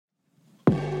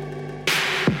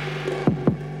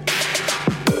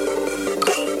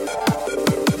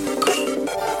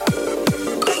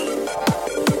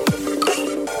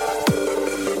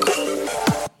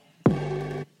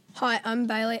I'm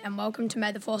Bailey and welcome to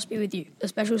May the Force Be With You, a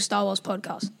special Star Wars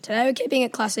podcast. Today we're keeping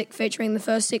it classic, featuring the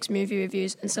first 6 movie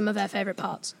reviews and some of our favourite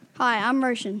parts. Hi, I'm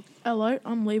Roshan. Hello,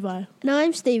 I'm Levi. And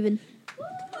I'm Stephen.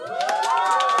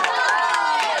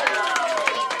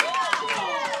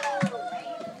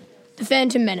 The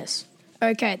Phantom Menace.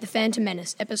 Okay, The Phantom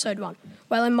Menace, Episode 1.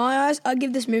 Well, in my eyes, I'd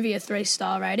give this movie a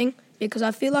 3-star rating because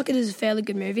I feel like it is a fairly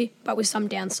good movie, but with some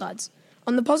downsides.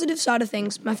 On the positive side of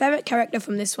things, my favourite character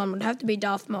from this one would have to be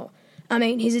Darth Maul. I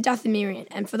mean, he's a Dathomirian,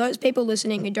 and for those people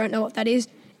listening who don't know what that is,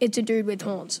 it's a dude with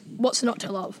horns. What's not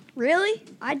to love? Really?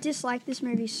 I dislike this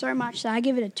movie so much that I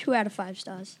give it a 2 out of 5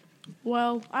 stars.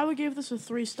 Well, I would give this a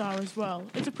 3-star as well.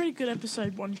 It's a pretty good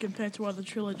episode 1 compared to other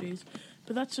trilogies,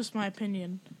 but that's just my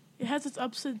opinion. It has its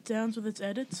ups and downs with its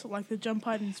edits, like the jump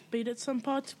height and speed at some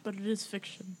parts, but it is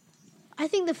fiction. I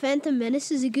think The Phantom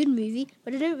Menace is a good movie,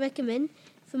 but I don't recommend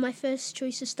for my first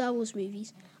choice of Star Wars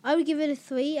movies. I would give it a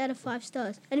 3 out of 5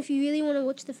 stars. And if you really want to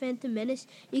watch The Phantom Menace,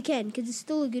 you can, because it's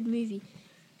still a good movie.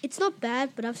 It's not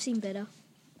bad, but I've seen better.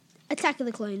 Attack of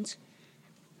the Clones.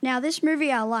 Now, this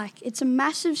movie I like. It's a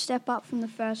massive step up from the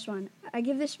first one. I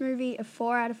give this movie a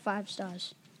 4 out of 5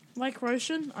 stars. Like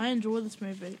Roshan, I enjoy this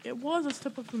movie. It was a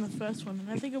step up from the first one, and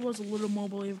I think it was a little more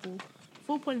believable.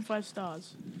 4.5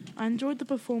 stars. I enjoyed the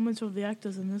performance of the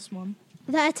actors in this one.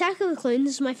 The Attack of the Clones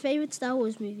is my favourite Star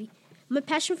Wars movie. My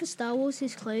passion for Star Wars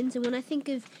is clones, and when I think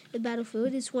of the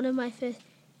battlefield, it's one of my first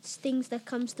things that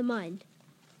comes to mind.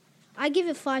 I give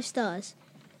it 5 stars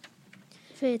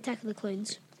for Attack of the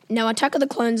Clones. Now, Attack of the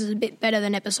Clones is a bit better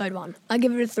than Episode 1. I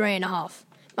give it a 3.5.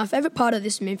 My favourite part of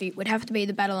this movie would have to be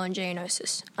the battle on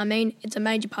Geonosis. I mean, it's a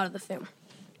major part of the film.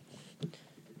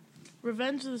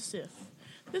 Revenge of the Sith.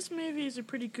 This movie is a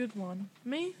pretty good one.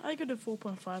 Me, I give it a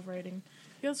 4.5 rating.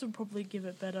 You guys would probably give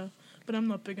it better, but I'm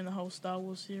not big in the whole Star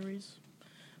Wars series.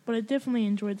 But I definitely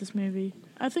enjoyed this movie.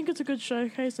 I think it's a good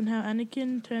showcase on how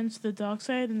Anakin turns to the dark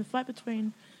side, and the fight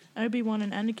between Obi-Wan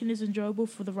and Anakin is enjoyable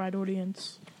for the right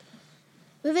audience.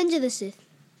 Revenge of the Sith.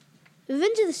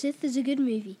 Revenge of the Sith is a good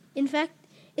movie. In fact,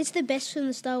 it's the best from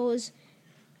the Star Wars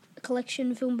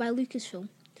collection filmed by Lucasfilm.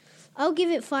 I'll give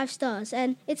it 5 stars,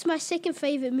 and it's my second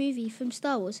favourite movie from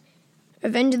Star Wars.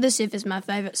 Revenge of the Sith is my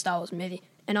favourite Star Wars movie,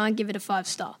 and I give it a 5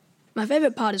 star. My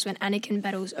favourite part is when Anakin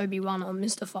battles Obi-Wan on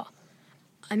Mustafar.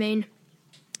 I mean,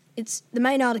 it's the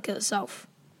main article itself,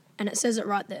 and it says it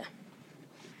right there.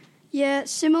 Yeah,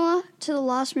 similar to the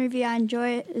last movie, I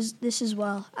enjoy this as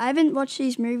well. I haven't watched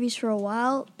these movies for a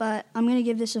while, but I'm going to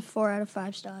give this a 4 out of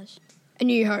 5 stars. A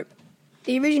New Hope,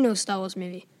 the original Star Wars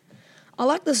movie. I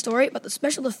like the story, but the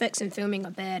special effects and filming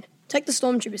are bad. Take the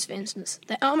Stormtroopers, for instance.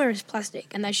 Their armour is plastic,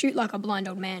 and they shoot like a blind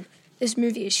old man. This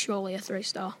movie is surely a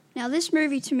 3-star. Now, this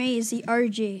movie to me is the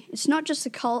OG. It's not just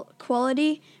the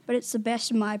quality, but it's the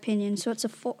best in my opinion, so it's a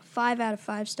 5 out of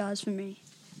 5 stars for me.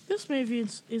 This movie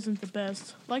isn't the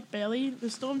best. Like Bailey, the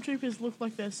Stormtroopers look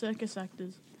like they're circus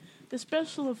actors. The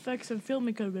special effects and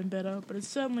filming could have been better, but it's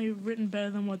certainly written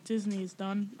better than what Disney has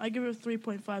done. I give it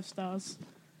 3.5 stars.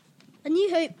 A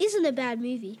New Hope isn't a bad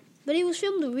movie, but it was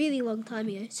filmed a really long time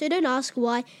ago, so don't ask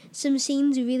why some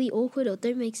scenes are really awkward or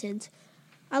don't make sense.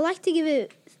 I like to give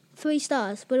it 3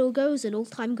 stars, but it'll go as an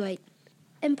all-time great.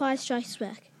 Empire Strikes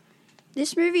Back.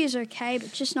 This movie is okay,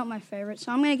 but just not my favourite,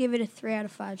 so I'm going to give it a 3 out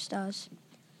of 5 stars.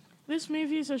 This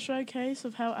movie is a showcase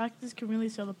of how actors can really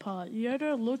sell the part.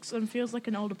 Yoda looks and feels like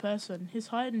an older person. His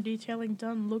height and detailing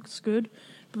done looks good,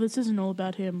 but this isn't all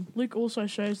about him. Luke also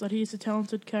shows that he is a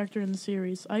talented character in the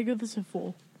series. I give this a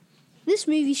 4. This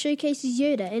movie showcases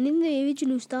Yoda, and in the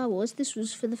original Star Wars, this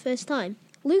was for the first time.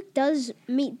 Luke does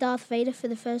meet Darth Vader for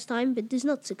the first time, but does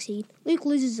not succeed. Luke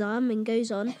loses his arm and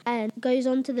goes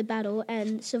on to the battle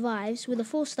and survives with a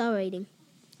 4-star rating.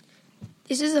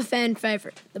 This is a fan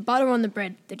favourite. The butter on the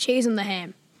bread, the cheese on the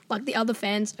ham. Like the other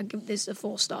fans, I give this a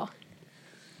 4-star.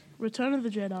 Return of the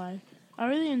Jedi. I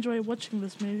really enjoy watching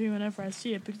this movie whenever I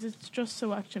see it because it's just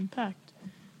so action-packed.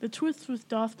 The twist with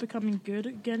Darth becoming good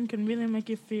again can really make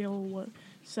you feel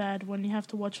sad when you have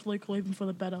to watch Luke leaving for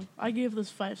the better. I give this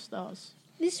 5 stars.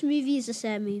 This movie is a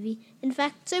sad movie. In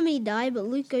fact, so many die, but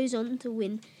Luke goes on to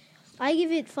win. I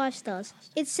give it 5 stars.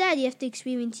 It's sad you have to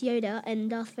experience Yoda and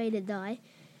Darth Vader die,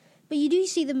 but you do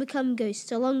see them become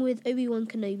ghosts, along with Obi-Wan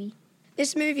Kenobi.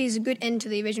 This movie is a good end to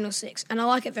the original 6, and I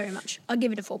like it very much. I'll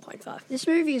give it a 4.5. This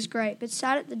movie is great, but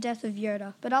sad at the death of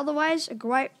Yoda. But otherwise, a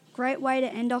great way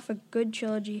to end off a good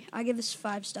trilogy. I give this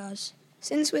 5 stars.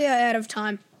 Since we are out of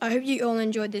time, I hope you all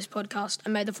enjoyed this podcast,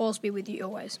 and may the Force be with you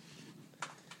always.